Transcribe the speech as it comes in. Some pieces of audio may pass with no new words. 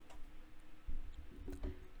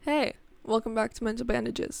Hey, welcome back to Mental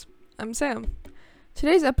Bandages. I'm Sam.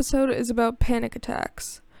 Today's episode is about panic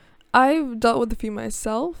attacks. I've dealt with a few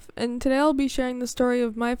myself, and today I'll be sharing the story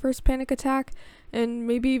of my first panic attack and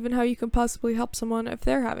maybe even how you can possibly help someone if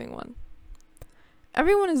they're having one.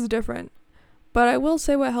 Everyone is different, but I will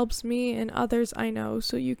say what helps me and others I know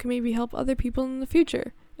so you can maybe help other people in the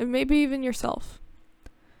future, and maybe even yourself.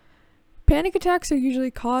 Panic attacks are usually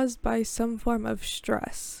caused by some form of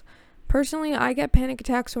stress. Personally, I get panic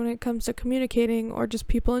attacks when it comes to communicating or just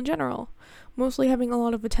people in general. Mostly having a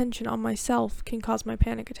lot of attention on myself can cause my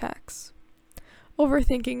panic attacks.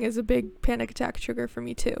 Overthinking is a big panic attack trigger for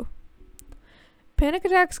me too. Panic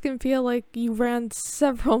attacks can feel like you ran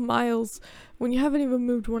several miles when you haven't even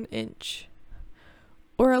moved 1 inch.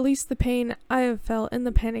 Or at least the pain I have felt in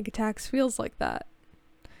the panic attacks feels like that.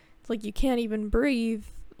 It's like you can't even breathe,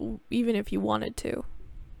 even if you wanted to.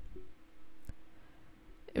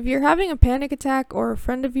 If you're having a panic attack or a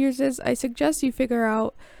friend of yours is, I suggest you figure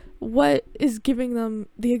out what is giving them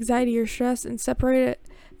the anxiety or stress and separate it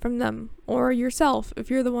from them or yourself if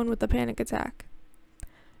you're the one with the panic attack.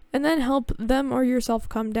 And then help them or yourself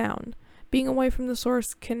calm down. Being away from the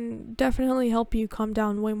source can definitely help you calm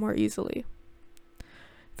down way more easily.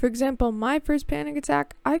 For example, my first panic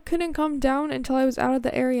attack, I couldn't calm down until I was out of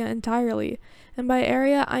the area entirely. And by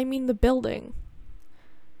area, I mean the building.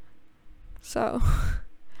 So...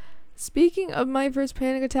 Speaking of my first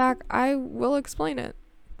panic attack, I will explain it.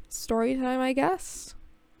 Story time, I guess.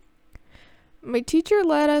 My teacher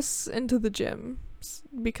led us into the gym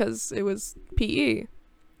because it was PE.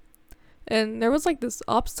 And there was like this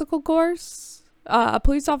obstacle course. A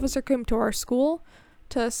police officer came to our school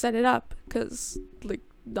to set it up because like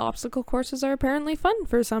the obstacle courses are apparently fun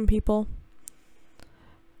for some people.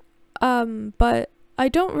 But I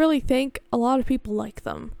don't really think a lot of people like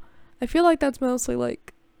them. I feel like that's mostly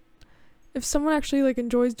like if someone actually like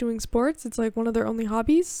enjoys doing sports, it's like one of their only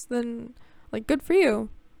hobbies, then like good for you.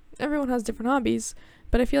 Everyone has different hobbies,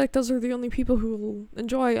 but I feel like those are the only people who will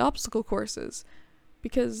enjoy obstacle courses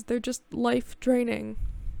because they're just life draining.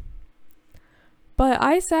 But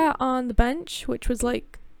I sat on the bench, which was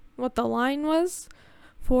like what the line was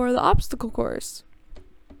for the obstacle course.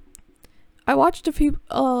 I watched a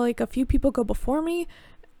few people go before me,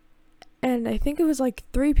 and I think it was like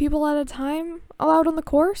 3 people at a time allowed on the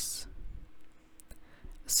course.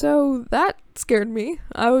 So that scared me.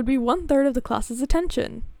 I would be 1/3 of the class's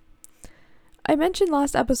attention. I mentioned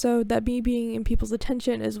last episode that me being in people's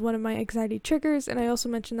attention is one of my anxiety triggers, and I also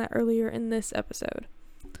mentioned that earlier in this episode.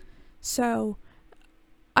 So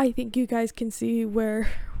I think you guys can see where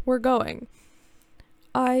we're going.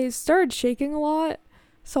 I started shaking a lot,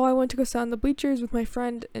 so I went to go sit on the bleachers with my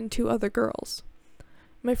friend and 2 other girls.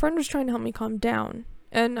 My friend was trying to help me calm down,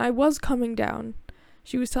 and I was calming down.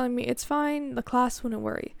 She was telling me it's fine, the class wouldn't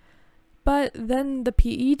worry. But then the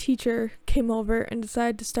PE teacher came over and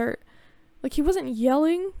decided to start, like he wasn't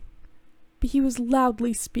yelling, but he was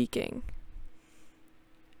loudly speaking.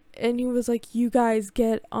 And he was like, you guys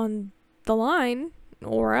get on the line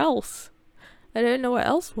or else. I didn't know what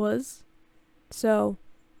else was. So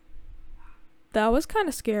that was kind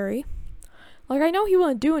of scary. Like I know he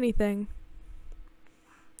wouldn't do anything.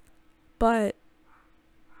 But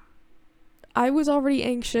I was already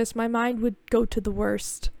anxious. My mind would go to the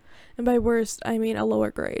worst. And by worst, I mean a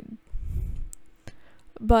lower grade.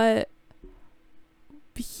 But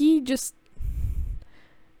he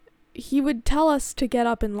would tell us to get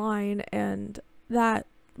up in line, and that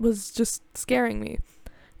was just scaring me.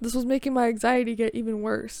 This was making my anxiety get even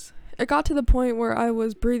worse. It got to the point where I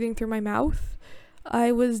was breathing through my mouth.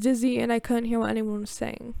 I was dizzy and I couldn't hear what anyone was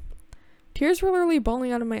saying. Tears were literally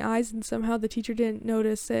bawling out of my eyes, and somehow the teacher didn't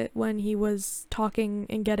notice it when he was talking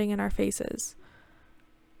and getting in our faces.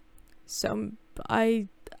 So I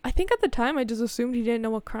think at the time I just assumed he didn't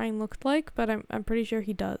know what crying looked like, but I'm pretty sure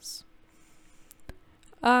he does.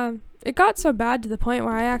 It got so bad to the point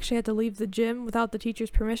where I actually had to leave the gym without the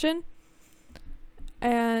teacher's permission,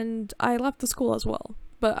 and I left the school as well.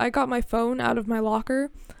 But I got my phone out of my locker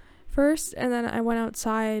first, and then I went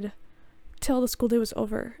outside till the school day was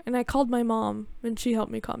over, and I called my mom, and she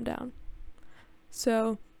helped me calm down.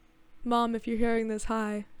 So, Mom, if you're hearing this,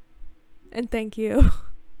 hi, and thank you.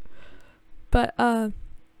 But, it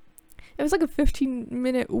was like a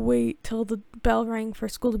 15-minute wait till the bell rang for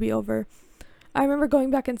school to be over. I remember going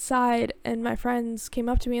back inside, and my friends came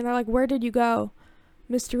up to me, and they're like, where did you go?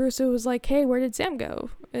 Mr. Russo was like, hey, where did Sam go?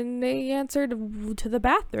 And they answered, to the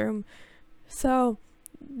bathroom. So,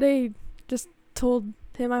 they just told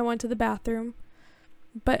him I went to the bathroom.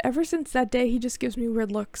 But ever since that day, he just gives me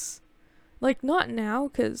weird looks. Like, not now,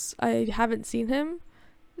 because I haven't seen him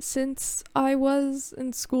since I was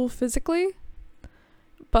in school physically,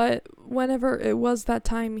 but whenever it was that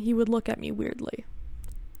time, he would look at me weirdly.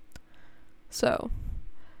 So,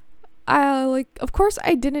 of course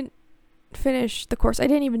I didn't finish the course. I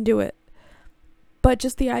didn't even do it. But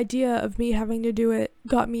just the idea of me having to do it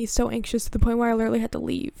got me so anxious to the point where I literally had to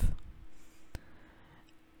leave.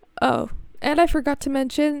 Oh, and I forgot to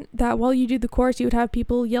mention that while you do the course, you would have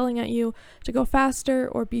people yelling at you to go faster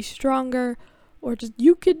or be stronger or just,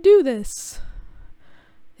 you could do this.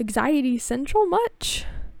 Anxiety central much?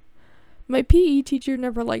 My PE teacher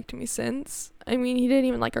never liked me since. I mean, he didn't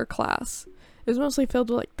even like our class. It was mostly filled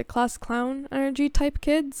with like the class clown energy type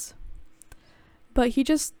kids. But he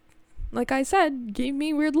just, like I said, gave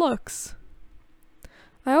me weird looks.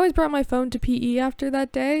 I always brought my phone to PE after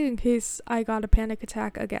that day in case I got a panic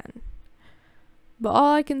attack again. But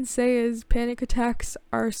all I can say is panic attacks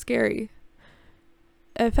are scary.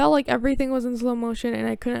 It felt like everything was in slow motion and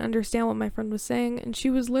I couldn't understand what my friend was saying, and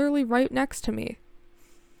she was literally right next to me.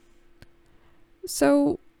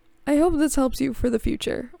 So, I hope this helps you for the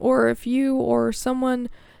future, or if you or someone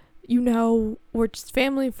you know, or just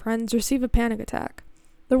family, friends, receive a panic attack.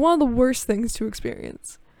 They're one of the worst things to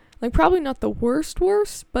experience. Like, probably not the worst,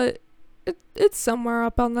 but it's somewhere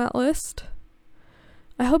up on that list.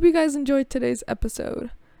 I hope you guys enjoyed today's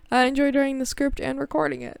episode. I enjoyed writing the script and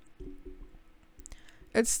recording it.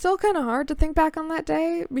 It's still kind of hard to think back on that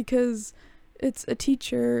day because it's a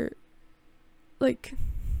teacher, like,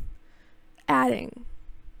 adding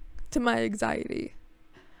to my anxiety.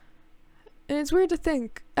 And it's weird to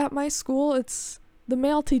think, at my school, it's the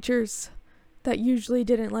male teachers that usually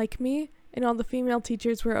didn't like me, and all the female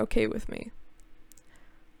teachers were okay with me.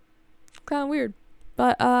 Kind of weird.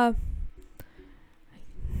 But,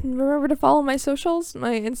 remember to follow my socials.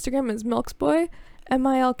 My Instagram is milksboy,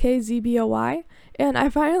 MILKZBOY, and I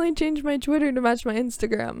finally changed my Twitter to match my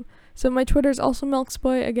Instagram. So my Twitter is also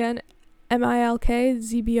milksboy, again,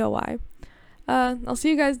 MILKZBOY. I'll see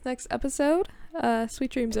you guys next episode.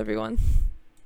 Sweet dreams, everyone.